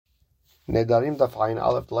Nedarim Daf Ayin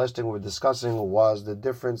Aleph. The last thing we were discussing was the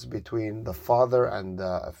difference between the father and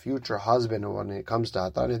the future husband when it comes to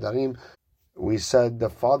Hatar Nedarim. We said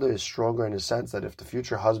the father is stronger in the sense that if the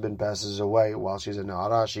future husband passes away while she's in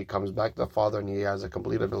Na'ara, she comes back to the father and he has a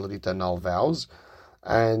complete ability to annul vows.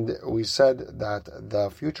 And we said that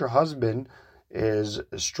the future husband is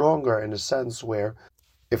stronger in a sense where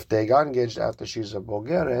if they got engaged after she's a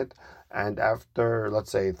Bogeret, and after,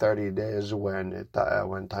 let's say, 30 days when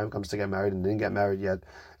time comes to get married and didn't get married yet,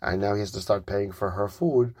 and now he has to start paying for her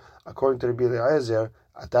food, according to Rabbi Eliezer,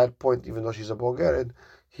 at that point, even though she's a Bogeret,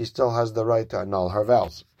 he still has the right to annul her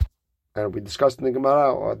vows. And we discussed in the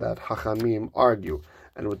Gemara that Hachamim argue.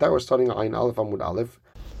 And with that, we're starting Ayin Aleph Amud Aleph.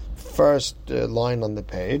 First line on the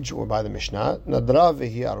page, or by the Mishnah, Nadra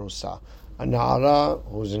vehi arusa. A Na'ara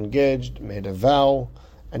who's engaged made a vow,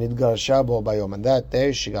 and Nitgarasha bo bayom. And that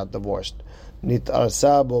day she got divorced.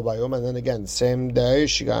 Nitarsa bo bayom. And then again, same day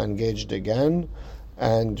she got engaged again,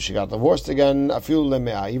 and she got divorced again. Afil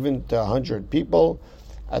leme'a, even to 100 people.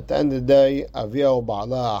 At the end of the day, Avia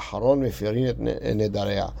u'ba'ala haron mefirin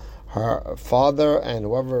nedareya. Her father and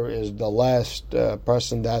whoever is the last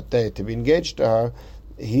person that day to be engaged to her,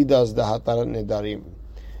 he does the hatarat nedarim.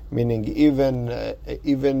 Meaning, even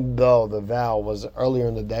though the vow was earlier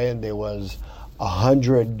in the day and there was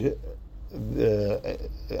 100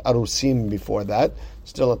 arusim before that,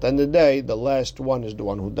 still at the end of the day, the last one is the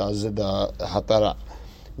one who does the hatarat.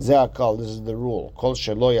 This is the rule.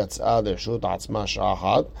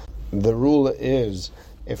 The rule is,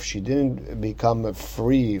 if she didn't become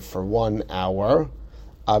free for 1 hour,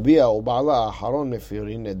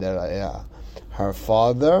 her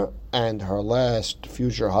father and her last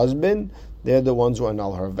future husband, they're the ones who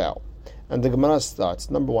annul her vow. And the Gemara starts,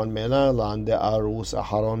 number 1,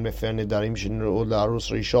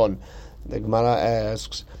 the Gemara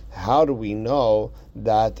asks, how do we know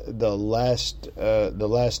that the last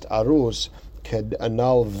arus could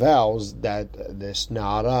annul vows that this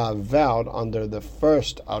Na'ara vowed under the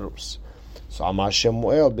first arus? So Amar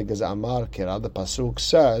Shemuel, because Amar Kira, the pasuk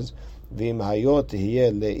says, V'im hayot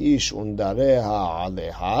hiye leish undareha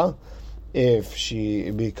aleha. If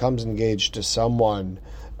she becomes engaged to someone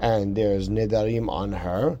and there's nedarim on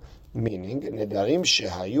her, meaning nedarim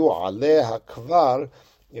shehayu aleha kvar,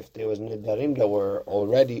 if there was nedarim that were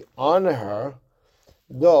already on her,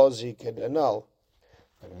 those he could annul.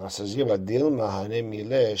 Maybe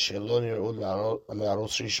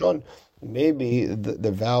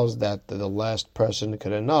the vows that the last person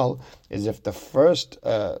could annul is if the first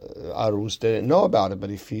arus didn't know about it,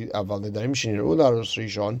 but if he but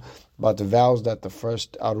the vows that the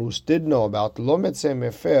first arus did know about,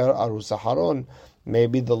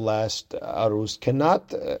 maybe the last arus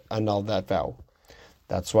cannot annul that vow.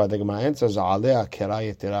 That's why the Gemara answers,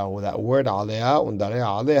 that word alea, undare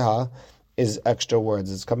aleha, is extra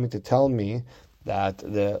words. It's coming to tell me that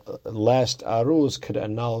the last arus could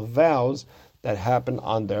annul vows that happened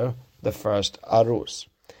under the first arus.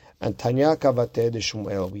 And Tanya Kavate de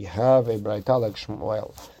Shmuel, we have a braita like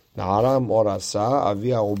Shmuel. Na'ara morasa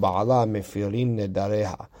avia u'ba'ala mefirin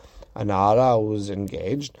nedareha. A Na'ara who was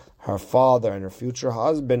engaged, her father and her future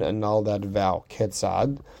husband annul that vow.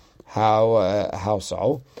 Ketzad. How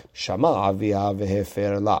so? Shama avia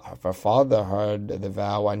vehefer la. Her father heard the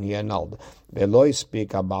vow and he annulled. Veloy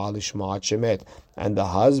speak abal ishma'at shemet. And the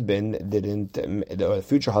husband didn't, the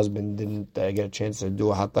future husband didn't get a chance to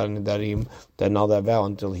do a hatar nedarim to annul that vow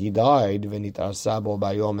until he died. Venitar sabo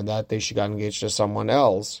bayom, and that day she got engaged to someone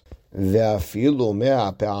else. And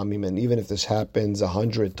even if this happens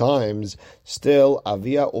 100 times, still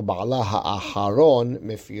avia ubala ha'aharon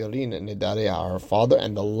mefirin nedareha. Her father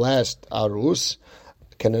and the last arus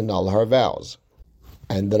can annul her vows.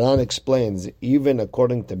 And the Ran explains, even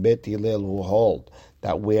according to Bet Hillel, who hold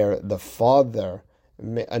that where the father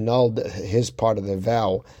annulled his part of the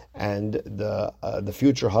vow and the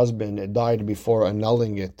future husband died before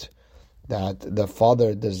annulling it, that the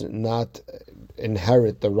father does not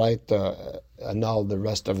inherit the right to annul the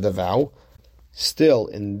rest of the vow. Still,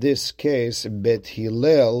 in this case, Bet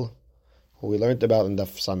Hillel, who we learned about in the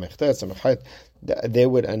Samechet, they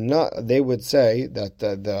would say that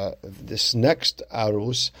this next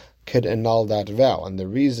arus could annul that vow, and the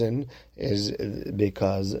reason is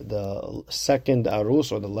because the second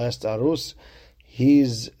arus or the last arus,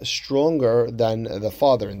 he's stronger than the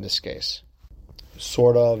father in this case.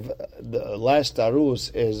 Sort of, the last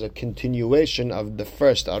arus is a continuation of the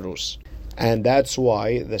first arus, and that's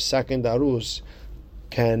why the second arus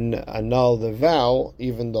can annul the vow,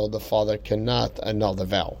 even though the father cannot annul the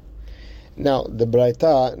vow. Now the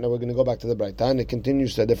Braita, now we're going to go back to the Braita, and it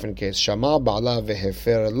continues to a different case. Shama ba'ala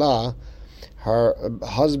vehefer la, her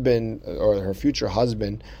husband or her future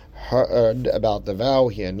husband heard about the vow,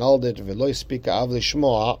 he annulled it, and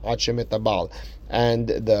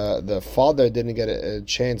the father didn't get a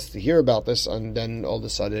chance to hear about this, and then all of a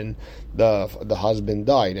sudden the husband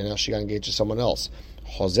died, and now she got engaged to someone else.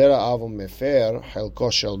 The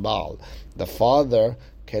father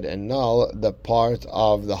can annul the part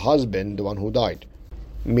of the husband, the one who died.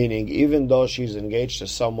 Meaning, even though she's engaged to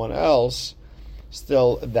someone else,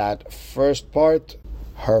 still that first part,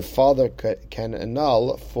 her father can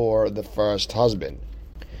annul for the first husband.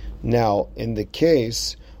 Now, in the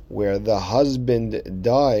case where the husband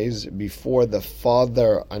dies before the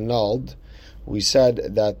father annulled, we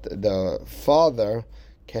said that the father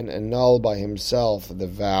can annul by himself the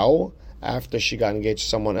vow after she got engaged to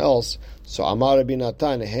someone else. So Amar Rabbi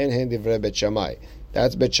Natan hen divrei Bet Shammai.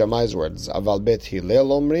 That's Bet Shammai's words. Aval Bet Hillel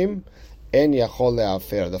omrim en yachol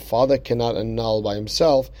le'afer. The father cannot annul by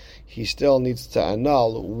himself. He still needs to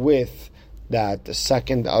annul with that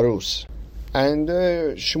second arus. And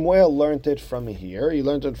Shmuel learned it from here. He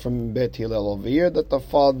learned it from Bet Hillel over here that the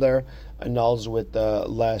father annuls with the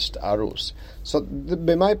last arus. So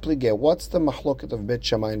b'may plige, what's the mahloket of Bet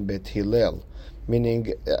Shammai and Bet Hillel?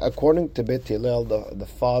 Meaning, according to Bet Hillel, the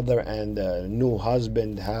father and the new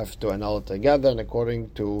husband have to annul it together, and according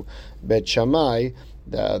to Bet Shammai,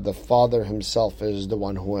 the father himself is the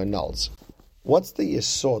one who annuls. What's the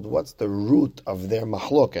yesod? What's the root of their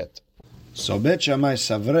mahloket? So Bet Shammai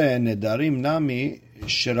savre nedarim nami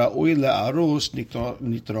sheraui le'arus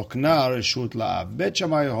nitrokna reshut la'av. Bet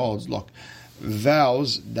Shammai holds, look,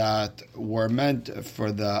 vows that were meant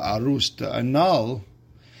for the arus to annul,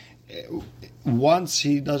 once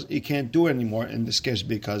he can't do it anymore, in this case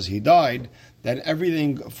because he died, then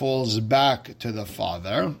everything falls back to the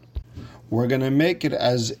father. We're going to make it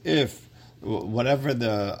as if whatever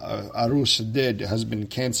the arus did has been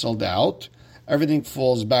cancelled out. Everything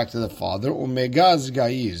falls back to the father. Umegaz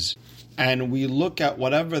gaiz. And we look at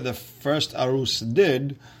whatever the first arus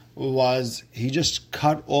did was he just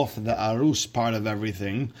cut off the arus part of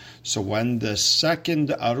everything. So when the second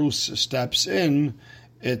arus steps in,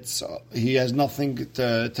 he has nothing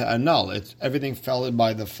to annul. Everything fell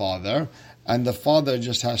by the father, and the father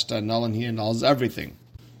just has to annul, and he annuls everything.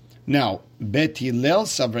 Now, Bet Hillel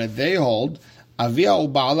Savre, they hold Avia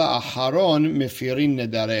Ubala Aharon Mefirin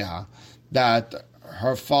Nedareha, that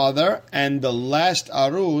her father and the last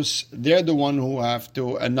arus, they're the one who have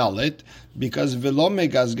to annul it, because Vilome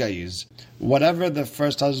Gazgaiz, whatever the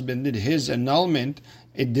first husband did, his annulment,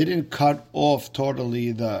 it didn't cut off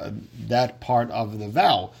totally that part of the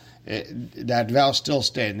vow. That vow still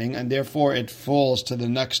standing, and therefore it falls to the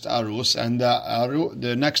next arus, and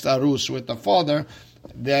the next arus with the father,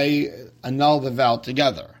 they annul the vow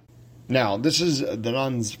together. Now, this is the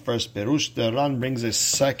Ran's first perush. The Ran brings a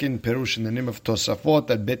second perush in the name of Tosafot,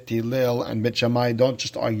 that Bet Hillel and Bet Shammai don't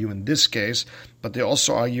just argue in this case, but they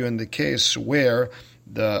also argue in the case where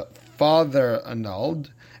the father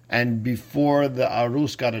annulled, and before the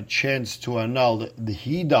arus got a chance to annul,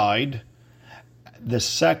 he died. The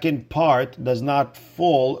second part does not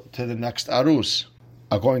fall to the next arus,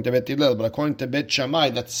 according to Bet Hillel, but according to Bet Shammai,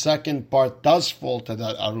 that second part does fall to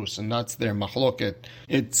that arus, and that's their machloket.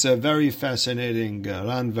 It's a very fascinating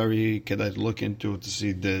Ran, very kedai to look into to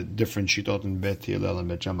see the different shitot in Bet Hillel and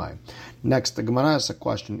Bet Shammai. Next, the Gemara has a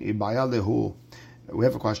question. We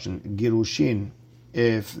have a question. Girushin.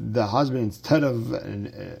 If the husband,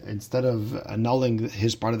 instead of annulling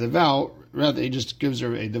his part of the vow, rather he just gives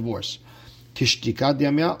her a divorce. Kishtika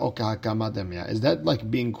demya or kahakama demya? Is that like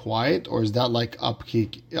being quiet, or is that like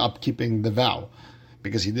upkeeping the vow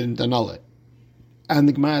because he didn't annul it? And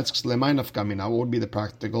the Gemara asks, "Lemay nafkamina." What would be the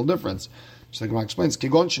practical difference? So the Gemara explains,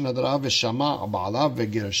 "Kigon shenadara v'shama ba'ala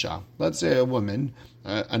v'girsha." Let's say a woman,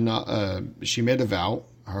 she made a vow,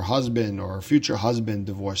 her husband or her future husband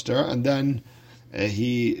divorced her, and then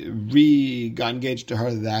he got engaged to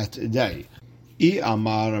her that day. I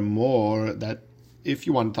amar more, that if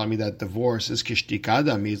you want to tell me that divorce is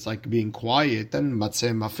kishtikadami, it's like being quiet, then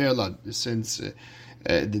matzeh mafela, since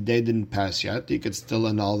the day didn't pass yet, he could still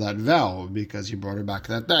annul that vow because he brought her back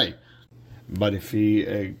that day. But if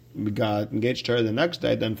he got engaged to her the next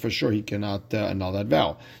day, then for sure he cannot annul that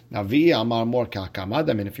vow. Now, vi amar mor kakamad,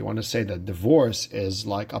 I mean, if you want to say that divorce is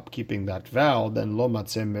like upkeeping that vow, then lo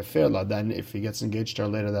matzem mefela, then if he gets engaged to her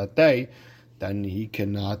later that day, then he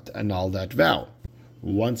cannot annul that vow.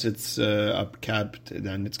 Once it's upkept,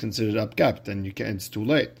 then it's considered upkept, and it's too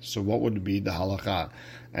late. So what would be the halakha?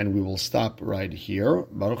 And we will stop right here.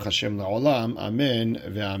 Baruch Hashem la'olam. Amen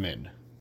ve'amen.